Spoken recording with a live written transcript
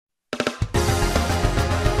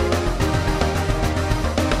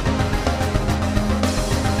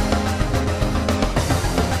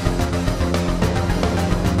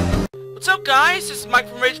up, guys? This is Mike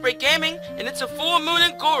from Ragebreak Gaming, and it's a full moon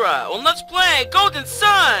in Garoh on Let's Play Golden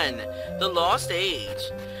Sun, The Lost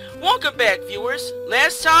Age. Welcome back, viewers.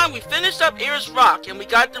 Last time we finished up Ayers Rock, and we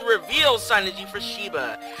got the reveal synergy for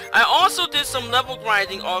Sheba. I also did some level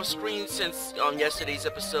grinding off screen since yesterday's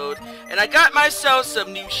episode, and I got myself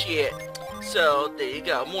some new shit. So there you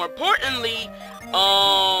go. More importantly,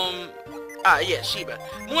 Sheba.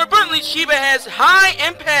 More importantly, Sheba has high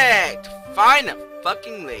impact.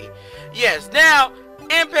 Fuckingly. Yes, now,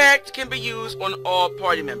 impact can be used on all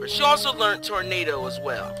party members. She also learned Tornado as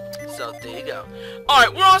well. So, there you go.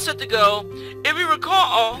 Alright, we're all set to go. If you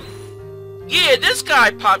recall, yeah, this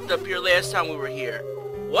guy popped up here last time we were here.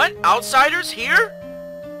 What? Outsiders here?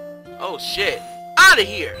 Oh, shit. Out of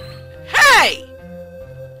here. Hey!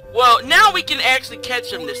 Well, now we can actually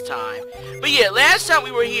catch him this time. But yeah, last time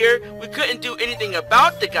we were here, we couldn't do anything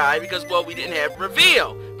about the guy because, well, we didn't have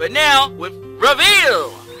reveal. But now, with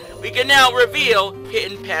reveal, we can now reveal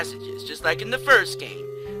hidden passages, just like in the first game.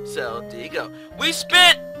 So, there you go. We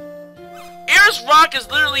spent... Ayers Rock is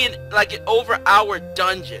literally like an over-hour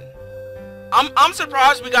dungeon. I'm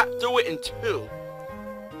surprised we got through it in 2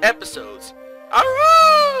 episodes.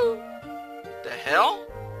 Aroo! The hell?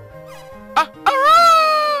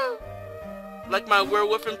 Aroo! Like my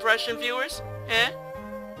werewolf impression, viewers? Eh?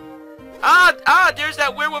 There's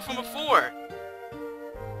that werewolf from before.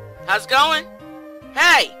 How's it going?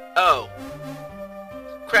 Hey! Oh.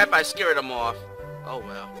 Crap, I scared him off. Oh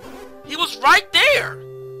well. He was right there!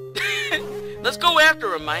 Let's go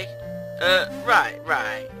after him, Mike. Right.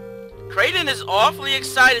 Kraden is awfully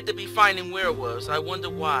excited to be finding werewolves. I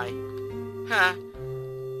wonder why. Huh.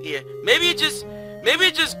 Yeah. Maybe it just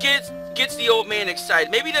gets the old man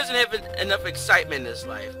excited. Maybe he doesn't have enough excitement in his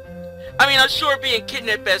life. I mean, I'm sure being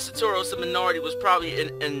kidnapped by Satoros the Minority was probably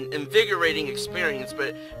an invigorating experience,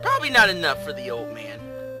 but probably not enough for the old man.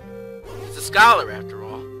 He's a scholar, after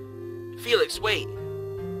all. Felix, wait.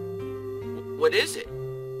 What is it?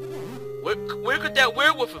 Where could that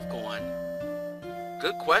werewolf have gone?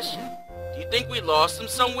 Good question. Do you think we lost him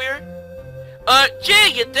somewhere?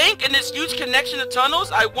 Jay, you think? In this huge connection of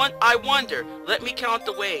tunnels? I wonder. Let me count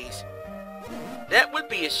the ways. That would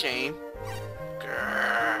be a shame.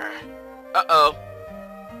 Grrr. Uh-oh.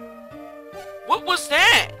 What was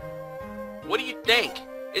that? What do you think?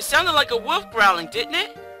 It sounded like a wolf growling, didn't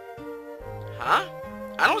it? Huh?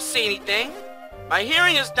 I don't see anything. My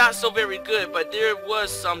hearing is not so very good, but there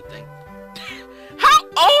was something. How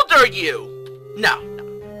old are you? No.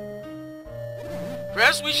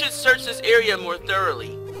 Perhaps we should search this area more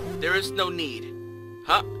thoroughly. There is no need.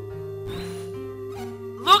 Huh?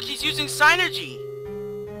 Look, he's using synergy.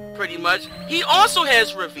 Pretty much. He also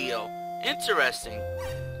has reveal. Interesting.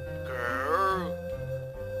 Grrr.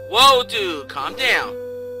 Whoa, dude, calm down.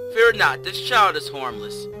 Fear not, this child is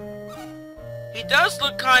harmless. He does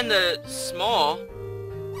look kinda small.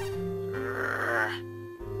 Grrr.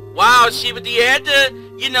 Wow, Sheba, do you have to,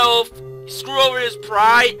 you know, screw over his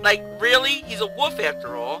pride? Like, really? He's a wolf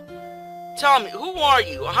after all. Tell me, who are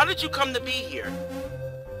you? How did you come to be here?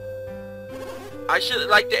 I should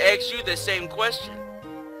like to ask you the same question.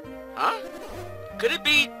 Huh? Could it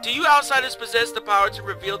be, do you outsiders possess the power to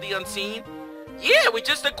reveal the unseen? Yeah, we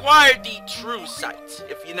just acquired the true sight,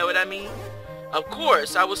 if you know what I mean. Of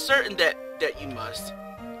course, I was certain that you must.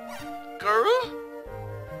 Garoh?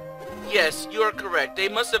 Yes, you are correct. They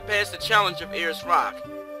must have passed the challenge of Ayers Rock.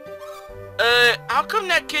 How come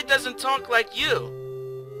that kid doesn't talk like you?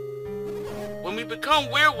 When we become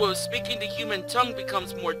werewolves, speaking the human tongue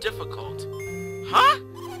becomes more difficult. Huh?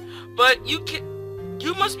 But you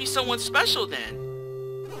must be someone special then.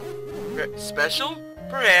 Special?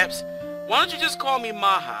 Perhaps. Why don't you just call me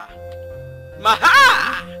Maha?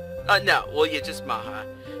 Maha! No, well, yeah, just Maha.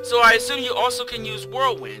 So I assume you also can use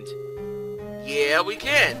Whirlwind. Yeah, we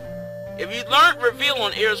can. If you learned Reveal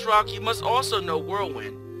on Ayers Rock, you must also know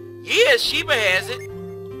Whirlwind. Yeah, Sheba has it.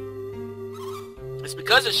 It's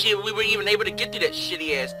because of Sheba we were even able to get to that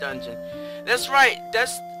shitty-ass dungeon. That's right.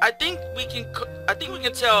 I think we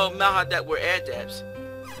can tell Maha that we're adepts.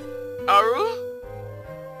 Aru?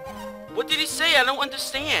 What did he say? I don't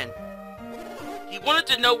understand. He wanted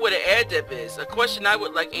to know what an adept is, a question I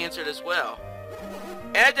would like answered as well.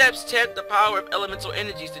 Adepts tap the power of elemental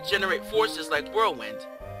energies to generate forces like whirlwind.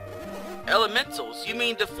 Elementals? You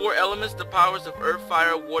mean the 4 elements, the powers of earth,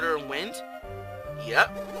 fire, water, and wind?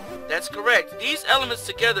 Yep, that's correct. These elements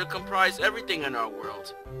together comprise everything in our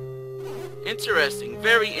world. Interesting,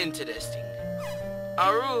 very interesting.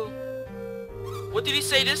 Aru, what did he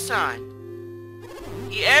say this time?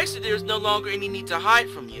 He asked if there's no longer any need to hide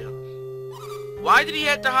from you. Why did he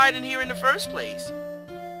have to hide in here in the first place?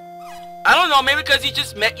 I don't know, maybe because he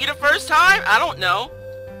just met you the first time? I don't know.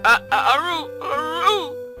 Aru.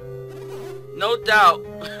 No doubt.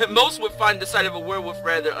 Most would find the sight of a werewolf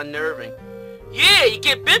rather unnerving. Yeah, you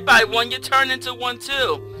get bit by one, you turn into one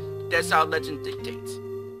too. That's how legend dictates.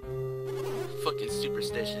 Fucking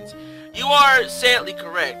superstitions. You are sadly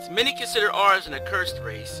correct. Many consider ours an accursed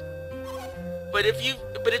race. But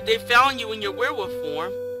if they found you in your werewolf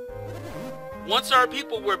form, once our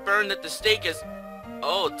people were burned at the stake as...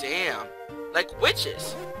 Oh, damn. Like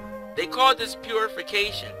witches. They call this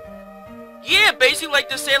purification. Yeah, basically like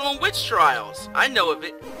the Salem witch trials. I know of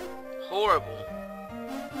it. Horrible.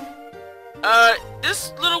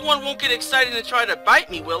 This little one won't get excited and try to bite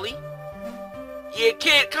me, will he? Yeah,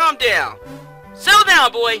 kid, calm down. Settle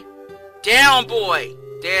down, boy. Down, boy.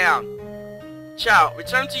 Down. Child,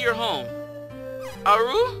 return to your home.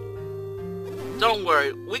 Aru? Don't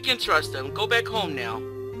worry, we can trust them. Go back home now.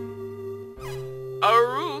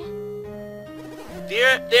 Aru?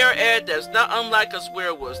 They're adepts, not unlike us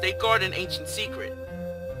werewolves. They guard an ancient secret.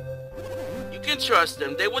 You can trust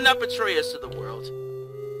them. They will not betray us to the world.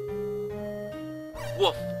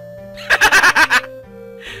 Woof.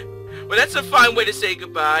 Well, that's a fine way to say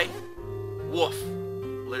goodbye. Woof.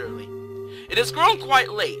 Literally. It has grown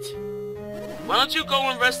quite late. Why don't you go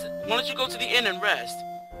and rest? Why don't you go to the inn and rest?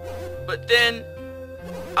 But then,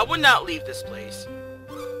 I would not leave this place.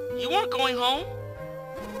 You weren't going home?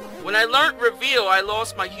 When I learned Reveal, I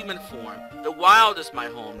lost my human form. The wild is my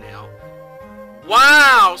home now.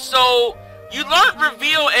 Wow, so you learned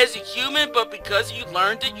Reveal as a human, but because you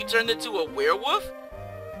learned it, you turned into a werewolf?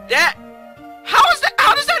 How does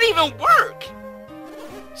that even work?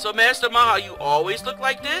 So Master Maha, you always look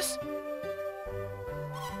like this?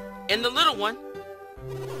 And the little one?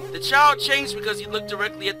 The child changed because he looked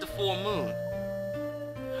directly at the full moon.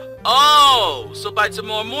 Oh, so by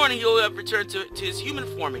tomorrow morning he'll have returned to his human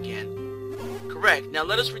form again. Correct. Now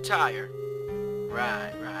let us retire.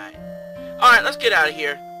 Right. Alright, let's get out of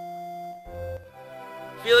here.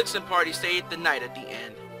 Felix and party stayed the night at the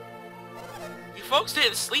end. You folks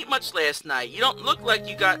didn't sleep much last night. You don't look like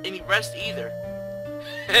you got any rest either.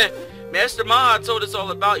 Master Maha told us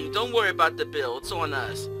all about you. Don't worry about the bill. It's on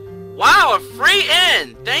us. Wow, a free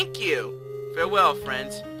inn! Thank you. Farewell,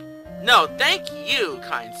 friends. No, thank you,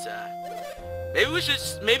 kind sir.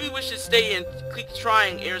 Maybe we should stay and keep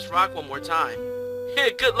trying Ayers Rock one more time.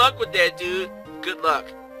 Good luck with that, dude. Good luck.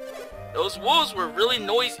 Those wolves were really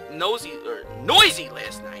noisy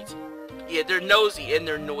last night. Yeah, they're nosy and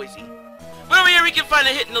they're noisy. But over here we can find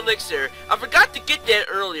a hidden elixir. I forgot to get that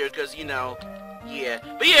earlier, cause you know, yeah.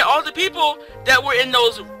 But yeah, all the people that were in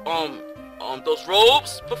those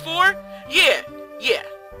robes before, yeah,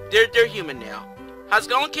 they're human now. How's it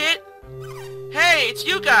going, kid? Hey, it's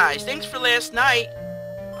you guys. Thanks for last night.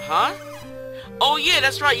 Huh? Oh yeah,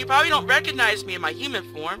 that's right. You probably don't recognize me in my human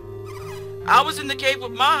form. I was in the cave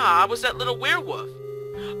with Maha. I was that little werewolf.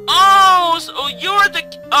 Oh, so you're the...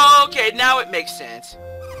 Oh, okay, now it makes sense.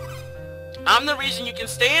 I'm the reason you can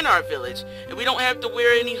stay in our village, and we don't have to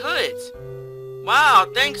wear any hoods. Wow,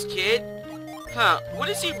 thanks, kid. Huh, what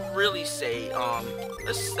does he really say?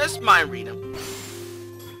 Let's mind read him.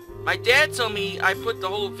 My dad told me I put the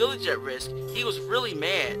whole village at risk. He was really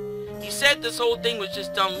mad. He said this whole thing was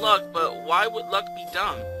just dumb luck, but why would luck be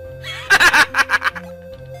dumb?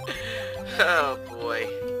 Oh boy.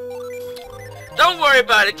 Don't worry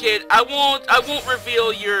about it, kid. I won't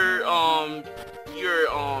reveal your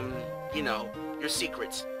you know, your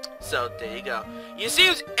secrets. So there you go. It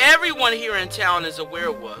seems everyone here in town is a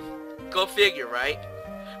werewolf. Go figure, right?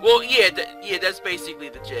 Well, yeah, that's basically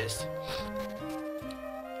the gist.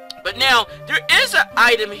 But now, there is an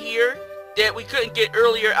item here that we couldn't get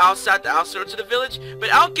earlier outside the outskirts of the village,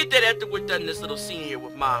 but I'll get that after we're done this little scene here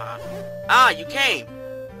with Maha. Ah, you came.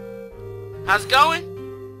 How's it going?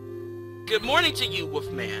 Good morning to you,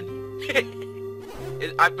 Wolfman.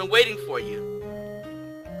 I've been waiting for you.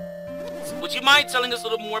 Would you mind telling us a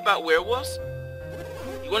little more about werewolves?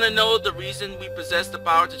 You want to know the reason we possess the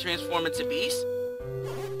power to transform into beasts?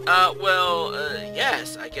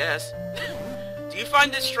 Yes, I guess. Do you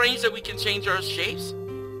find it strange that we can change our shapes?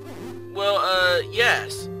 Well,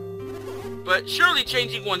 yes. But surely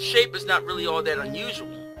changing one's shape is not really all that unusual.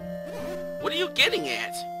 What are you getting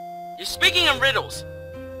at? You're speaking in riddles.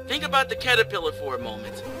 Think about the caterpillar for a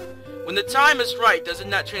moment. When the time is right, does it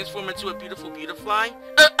not transform into a beautiful butterfly?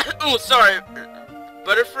 Oh, sorry.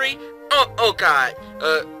 Butterfree? Oh god.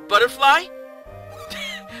 Butterfly?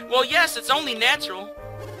 Well, yes, it's only natural.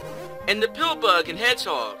 And the pillbug and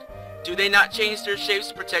hedgehog, do they not change their shapes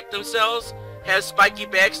to protect themselves? Have spiky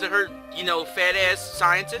backs to hurt, you know, fat-ass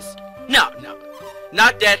scientists? No.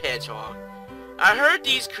 Not that hedgehog. I heard of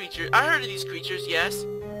these creatures, yes.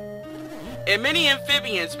 And many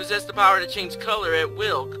amphibians possess the power to change color at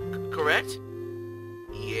will, correct?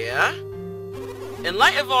 Yeah? In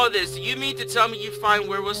light of all this, do you mean to tell me you find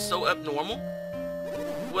werewolves so abnormal?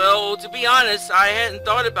 Well, to be honest, I hadn't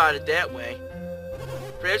thought about it that way.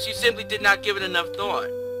 Perhaps you simply did not give it enough thought.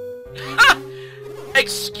 Ha!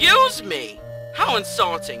 Excuse me! How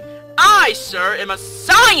insulting! I, sir, am a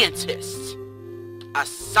scientist! A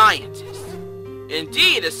scientist.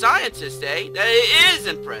 Indeed, a scientist, eh? That is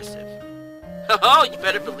impressive. Oh, you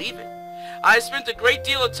better believe it. I spent a great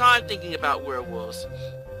deal of time thinking about werewolves.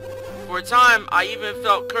 For a time, I even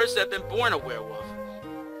felt cursed to have been born a werewolf.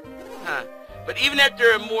 Huh. But even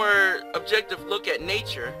after a more objective look at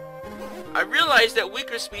nature, I realized that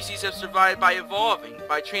weaker species have survived by evolving,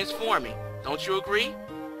 by transforming. Don't you agree?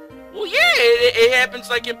 Well, yeah, it happens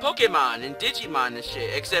like in Pokemon and Digimon and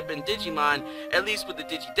shit. Except in Digimon, at least with the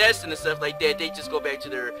Digidestin and stuff like that, they just go back to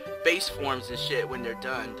their base forms and shit when they're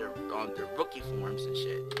done. They're on their rookie forms and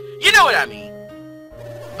shit. You know what I mean?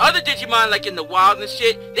 Other Digimon, like in the wild and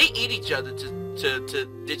shit, they eat each other to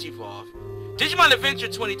Digivolve. Digimon Adventure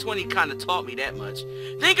 2020 kinda taught me that much.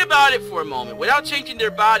 Think about it for a moment. Without changing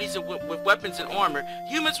their bodies with weapons and armor,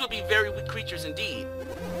 humans would be very weak creatures indeed.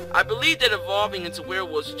 I believe that evolving into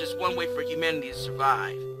werewolves is just one way for humanity to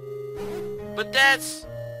survive. But that's...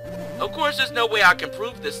 Of course, there's no way I can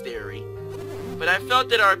prove this theory. But I felt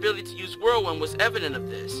that our ability to use Whirlwind was evident of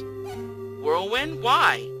this. Whirlwind?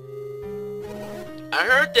 Why? I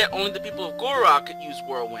heard that only the people of Garoh could use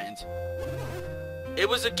Whirlwind. It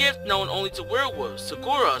was a gift known only to werewolves, to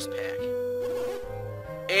Garoh's pack.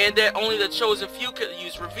 And that only the chosen few could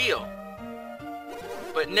use Reveal.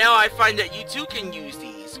 But now I find that you too can use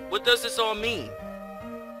these. What does this all mean?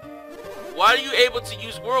 Why are you able to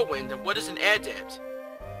use Whirlwind, and what is an adept?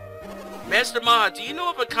 Master Maha, do you know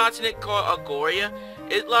of a continent called Angoria?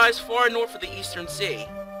 It lies far north of the Eastern Sea.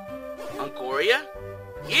 Angoria?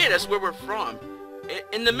 Yeah, that's where we're from.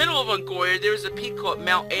 In the middle of Angoria, there is a peak called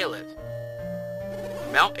Mount Alet.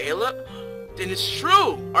 Mount Alet? Then it's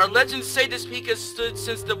true! Our legends say this peak has stood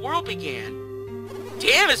since the world began.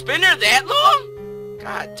 Damn, it's been there that long?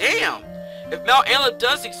 God damn! If Mount Alet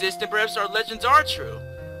does exist, then perhaps our legends are true.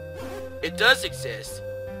 It does exist.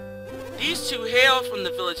 These two hail from the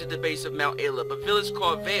village at the base of Mount Alet, a village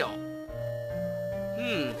called Vale.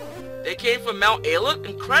 They came from Mount Alet?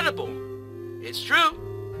 Incredible! It's true.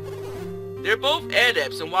 They're both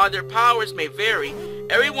adepts, and while their powers may vary,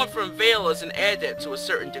 everyone from Vale is an adept to a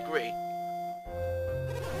certain degree.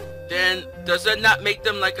 Then, does that not make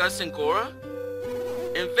them like us in Garoh?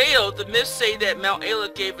 In Vale, the myths say that Mount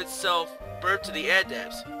Alet gave itself birth to the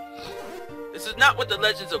adepts. This is not what the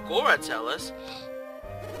legends of Garoh tell us.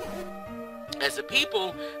 As a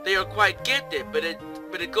people, they are quite gifted, but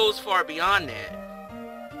it goes far beyond that.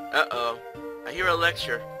 Uh-oh. I hear a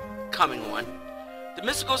lecture coming on. The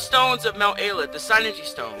mystical stones of Mount Alet, the Synergy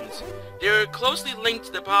Stones, they are closely linked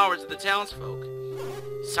to the powers of the townsfolk.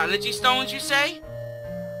 Synergy Stones, you say?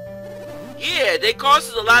 Yeah, they caused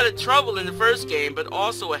us a lot of trouble in the first game, but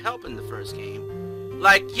also a help in the first game.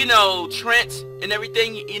 Like, you know, Trent and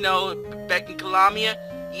everything, you know, back in Calamia?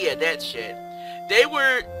 Yeah, that shit.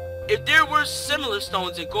 If there were similar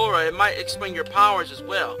stones in Garoh, it might explain your powers as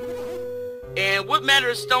well. And what manner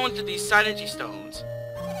of stones are these Synergy Stones?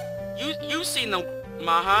 You've seen them,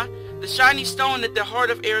 Maha. The shiny stone at the heart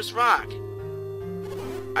of Ayers Rock.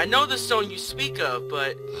 I know the stone you speak of,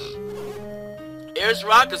 but Ayers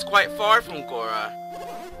Rock is quite far from Garoh.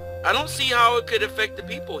 I don't see how it could affect the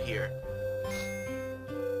people here.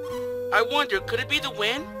 I wonder, could it be the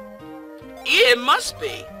wind? Yeah, it must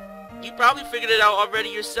be. You probably figured it out already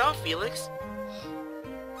yourself, Felix.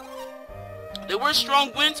 There were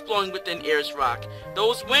strong winds blowing within Ayers Rock.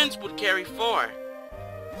 Those winds would carry far.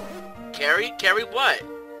 Carry what?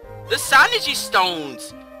 The Synergy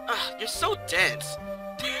Stones! Ugh, you're so dense.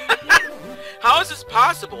 How is this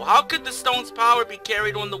possible? How could the stone's power be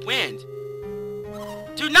carried on the wind?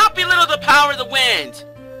 Do not belittle the power of the wind!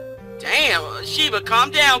 Damn, Shiva,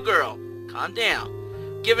 calm down, girl. Calm down.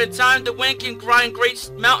 Given time, the wind can grind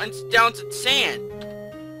great mountains down to sand.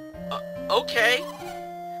 Okay.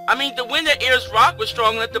 I mean, the wind at Ayers Rock was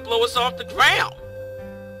strong enough to blow us off the ground.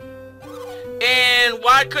 And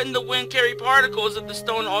why couldn't the wind carry particles of the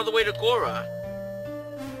stone all the way to Garoh?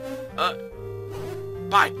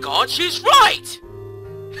 By God, she's right!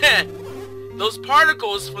 Those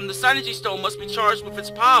particles from the Synergy Stone must be charged with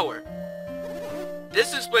its power.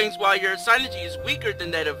 This explains why your Synergy is weaker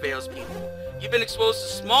than that of Vale's people. You've been exposed to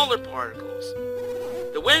smaller particles.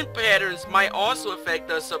 The wind patterns might also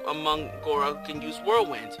affect us among Garoh who can use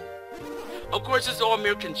Whirlwind. Of course, it's all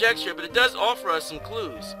mere conjecture, but it does offer us some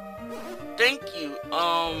clues. Thank you.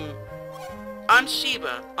 I'm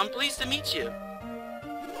Sheba. I'm pleased to meet you.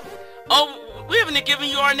 Oh, we haven't given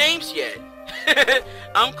you our names yet.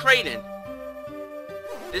 I'm Kraden.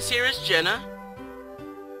 This here is Jenna.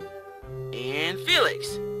 And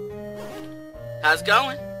Felix. How's it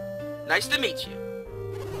going? Nice to meet you.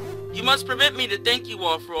 You must permit me to thank you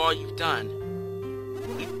all for all you've done.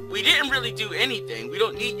 We didn't really do anything. We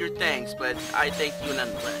don't need your thanks, but I thank you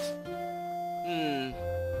nonetheless.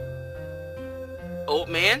 Old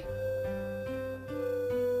man?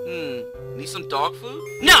 Need some dog food?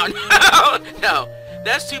 No, no!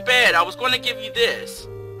 That's too bad. I was going to give you this.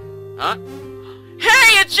 Huh?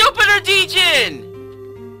 Hey, it's Jupiter Degen!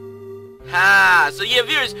 Ha! So yeah,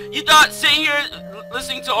 viewers, you thought sitting here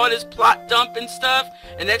listening to all this plot dump and stuff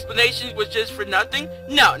and explanations was just for nothing?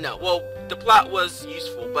 No. Well, the plot was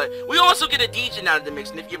useful, but we also get a Degen out of the mix,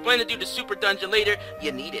 and if you're planning to do the super dungeon later,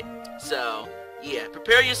 you need it. So, yeah,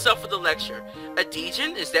 prepare yourself for the lecture. A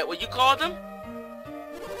Degen? Is that what you call them?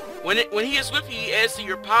 When he is with you, he adds to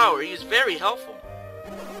your power. He is very helpful.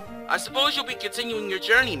 I suppose you'll be continuing your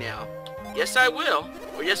journey now. Yes, I will.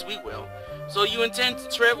 Or yes, we will. So you intend to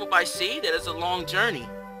travel by sea? That is a long journey.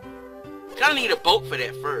 Kinda need a boat for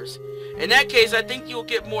that first. In that case, I think you'll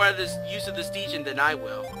get more out of this use of this Degen than I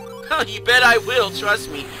will. You bet I will, trust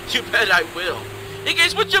me. You bet I will. Hey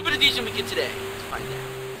guys, what Jupiter Degen we get today? Let's find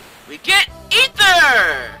out. We get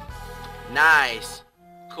Ether! Nice.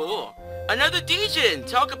 Cool. Another Degen!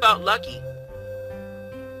 Talk about lucky.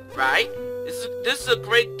 Right? This is a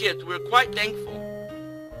great gift. We're quite thankful.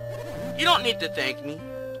 You don't need to thank me.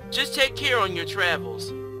 Just take care on your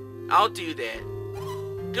travels. I'll do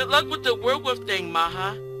that. Good luck with the werewolf thing,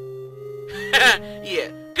 Maha. Yeah,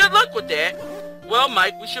 good luck with that. Well,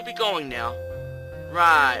 Mike, we should be going now.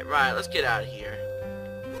 Right, let's get out of here.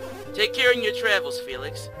 Take care in your travels,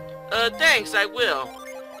 Felix. Thanks, I will.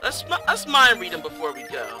 Let's mind read them before we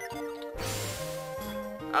go.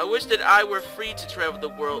 I wish that I were free to travel the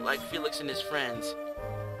world like Felix and his friends.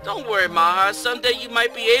 Don't worry, Maha. Someday you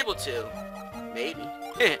might be able to. Maybe.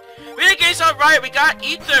 In any case, alright, we got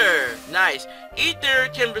Ether. Nice. Ether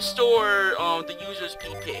can restore the user's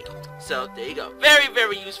PP. So, there you go. Very,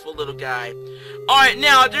 very useful little guy. Alright,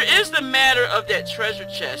 now, there is the matter of that treasure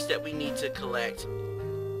chest that we need to collect.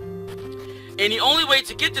 And the only way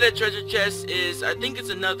to get to that treasure chest is, I think it's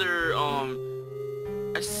another,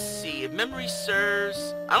 let's see, if memory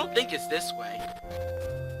serves, I don't think it's this way.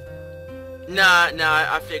 Nah,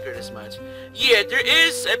 I figured as much. Yeah, there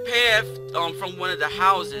is a path from one of the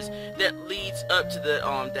houses that leads up to the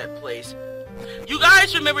that place. You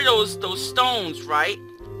guys remember those stones, right?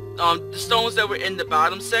 The stones that were in the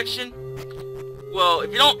bottom section? Well,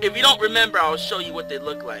 if you don't remember, I'll show you what they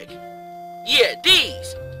look like. Yeah,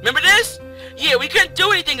 these. Remember this? Yeah, we couldn't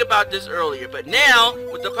do anything about this earlier, but now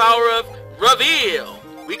with the power of reveal,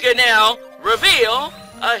 we can now reveal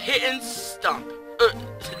a hidden stump.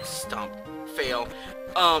 Stump. Fail.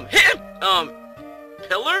 Hidden,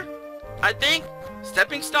 pillar? I think?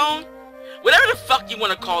 Stepping stone? Whatever the fuck you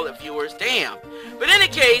want to call it, viewers. Damn. But in any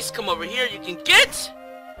case, come over here. You can get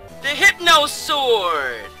the Hypno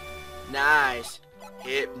Sword. Nice.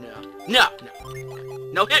 Hypno.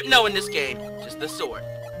 No Hypno in this game. Just the sword.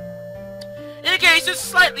 In any case, it's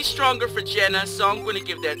slightly stronger for Jenna, so I'm going to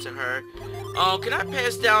give that to her. Can I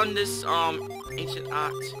pass down this, ancient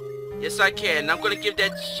art? Yes, I can. I'm going to give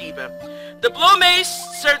that to Sheba. The blow mace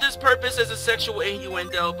served its purpose as a sexual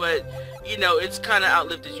innuendo, but, you know, it's kind of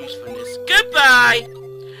outlived its usefulness. Goodbye!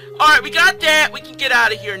 Alright, we got that. We can get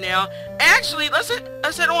out of here now. Actually, let's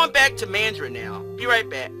head on back to Madra now. Be right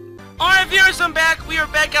back. Alright, viewers, I'm back. We are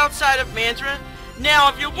back outside of Madra. Now,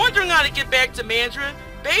 if you're wondering how to get back to Madra,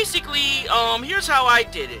 basically, here's how I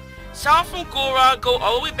did it. South from Garoh, go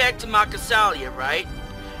all the way back to Makasalia, right?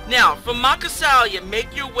 Now, from Makasalia,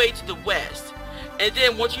 make your way to the west. And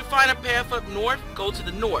then once you find a path up north, go to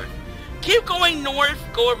the north. Keep going north,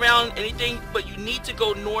 go around anything, but you need to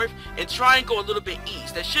go north and try and go a little bit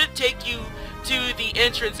east. That should take you to the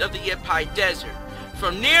entrance of the Yepai Desert.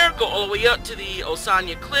 From there, go all the way up to the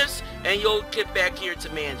Osanya Cliffs, and you'll get back here to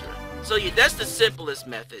Madra. So yeah, that's the simplest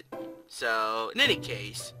method. So, in any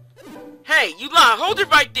case. Hey, you lie, hold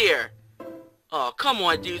it right there! Oh, come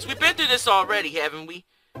on, dudes. We've been through this already, haven't we?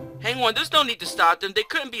 Hang on, there's no need to stop them. They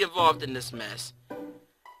couldn't be involved in this mess.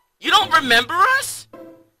 You don't remember us?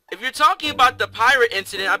 If you're talking about the pirate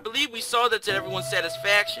incident, I believe we saw that to everyone's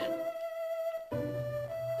satisfaction.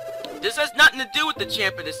 This has nothing to do with the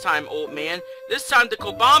champion this time, old man. This time the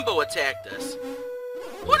Kibombo attacked us.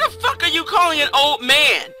 Who the fuck are you calling an old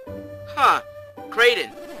man? Huh.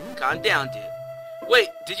 Kraden, calm down, dude. Wait,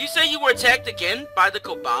 did you say you were attacked again by the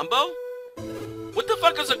Kibombo? What the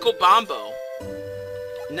fuck is a Kibombo?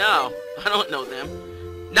 No, I don't know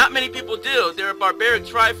them. Not many people do. They're a barbaric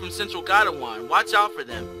tribe from Central Garoh. Watch out for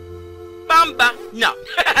them. Bamba! No.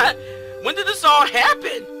 When did this all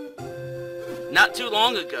happen? Not too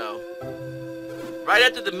long ago. Right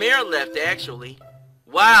after the mayor left, actually.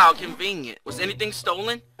 Wow, convenient. Was anything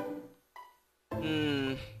stolen?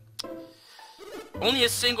 Only a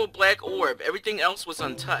single black orb. Everything else was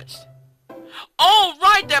untouched. Oh,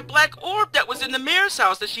 right! That black orb that was in the mayor's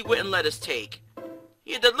house that she wouldn't let us take.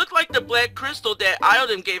 Yeah, that looked like the black crystal that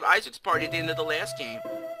Iodem gave Isaac's party at the end of the last game.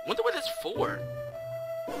 Wonder what it's for.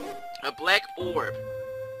 A black orb.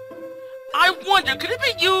 I wonder, could it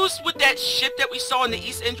be used with that ship that we saw on the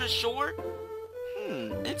East Endless Shore?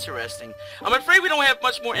 Interesting. I'm afraid we don't have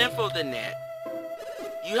much more info than that.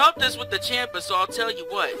 You helped us with the Champa, so I'll tell you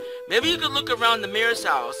what. Maybe you could look around the mayor's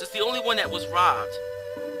house. It's the only one that was robbed.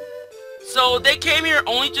 So they came here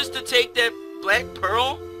only just to take that black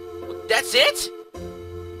pearl? That's it?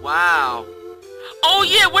 Wow. Oh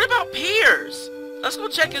yeah, what about Piers? Let's go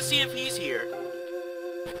check and see if he's here.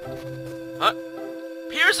 Huh?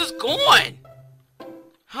 Piers is gone!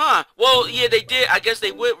 Huh. Well, yeah, they did. I guess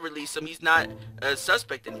they would release him. He's not a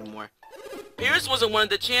suspect anymore. Piers wasn't one of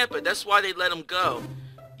the Champa. That's why they let him go.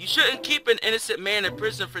 You shouldn't keep an innocent man in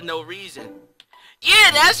prison for no reason. Yeah,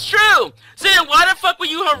 that's true! So then why the fuck were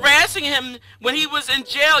you harassing him when he was in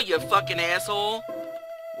jail, you fucking asshole?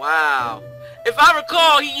 Wow. If I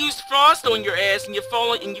recall, he used frost on your ass and you fell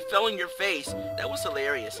on your face. That was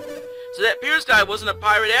hilarious. So that Piers guy wasn't a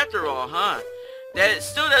pirate after all, huh? That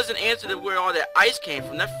still doesn't answer to where all that ice came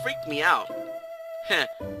from. That freaked me out. Heh.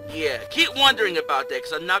 Yeah, keep wondering about that,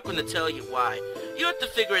 because I'm not going to tell you why. You have to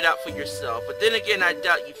figure it out for yourself, but then again, I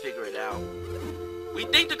doubt you figure it out. We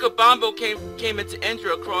think the Kibombo came into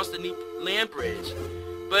Endra across the new land bridge.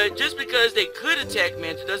 But just because they could attack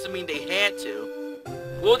Madra doesn't mean they had to.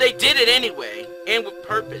 Well, they did it anyway, and with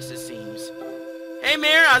purpose, it seems. Hey,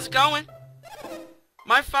 Mayor, how's it going?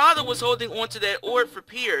 My father was holding onto that orb for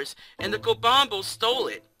Piers, and the Kibombo stole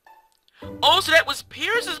it. Oh, so that was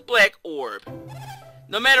Piers's black orb.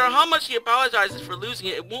 No matter how much he apologizes for losing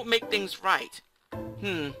it, it won't make things right.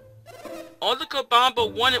 All the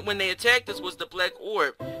Kibombo wanted when they attacked us was the black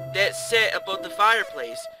orb that sat above the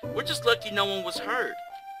fireplace. We're just lucky no one was hurt.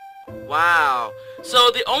 Wow. So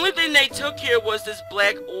the only thing they took here was this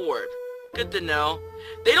black orb. Good to know.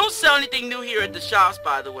 They don't sell anything new here at the shops,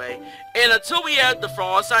 by the way. And until we have the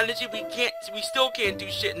frost energy, we still can't do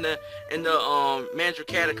shit in the Madra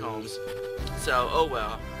catacombs. So, oh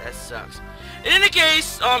well, that sucks. In any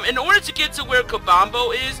case, in order to get to where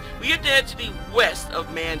Kibombo is, we have to head to the west of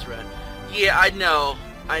Madra. Yeah, I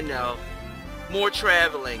know. More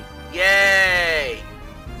traveling. Yay!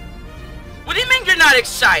 What do you mean you're not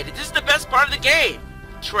excited? This is the best part of the game.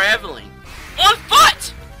 Traveling. On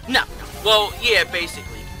foot! No. Well, yeah,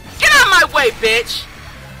 basically. Get out of my way, bitch!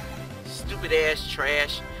 Stupid ass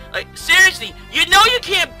trash. Like, seriously, you know you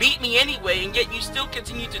can't beat me anyway, and yet you still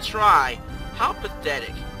continue to try. How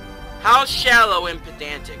pathetic. How shallow and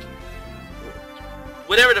pedantic.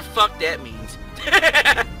 Whatever the fuck that means.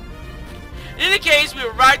 In any case, we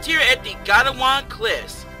arrived here at the Garoh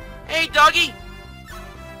Cliffs. Hey, doggy!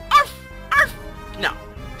 Arf! Arf! No.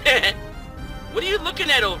 What are you looking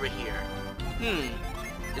at over here?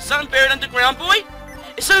 Is something buried underground, boy?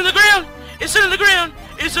 It's under the ground! It's under the ground!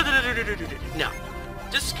 It's under the... No.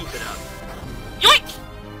 Just scoop it up. Yoink!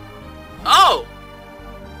 Oh!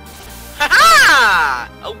 Ha-ha!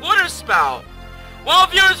 A water spout! Well,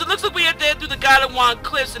 viewers, it looks like we have to head through the Garoh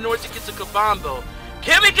Cliffs in order to get to Kibombo.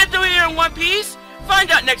 Can we get through here in one piece?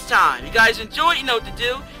 Find out next time. You guys enjoy it, you know what to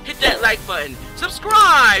do. Hit that like button.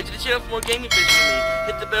 Subscribe to the channel for more gaming videos from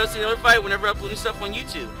me. Hit the bell to be notified whenever I upload new stuff on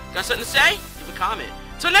YouTube. Got something to say? Leave a comment.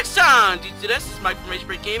 Till next time, this is Mike from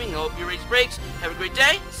Ragebreak Gaming. I hope your rage breaks. Have a great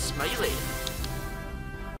day. Smell you later.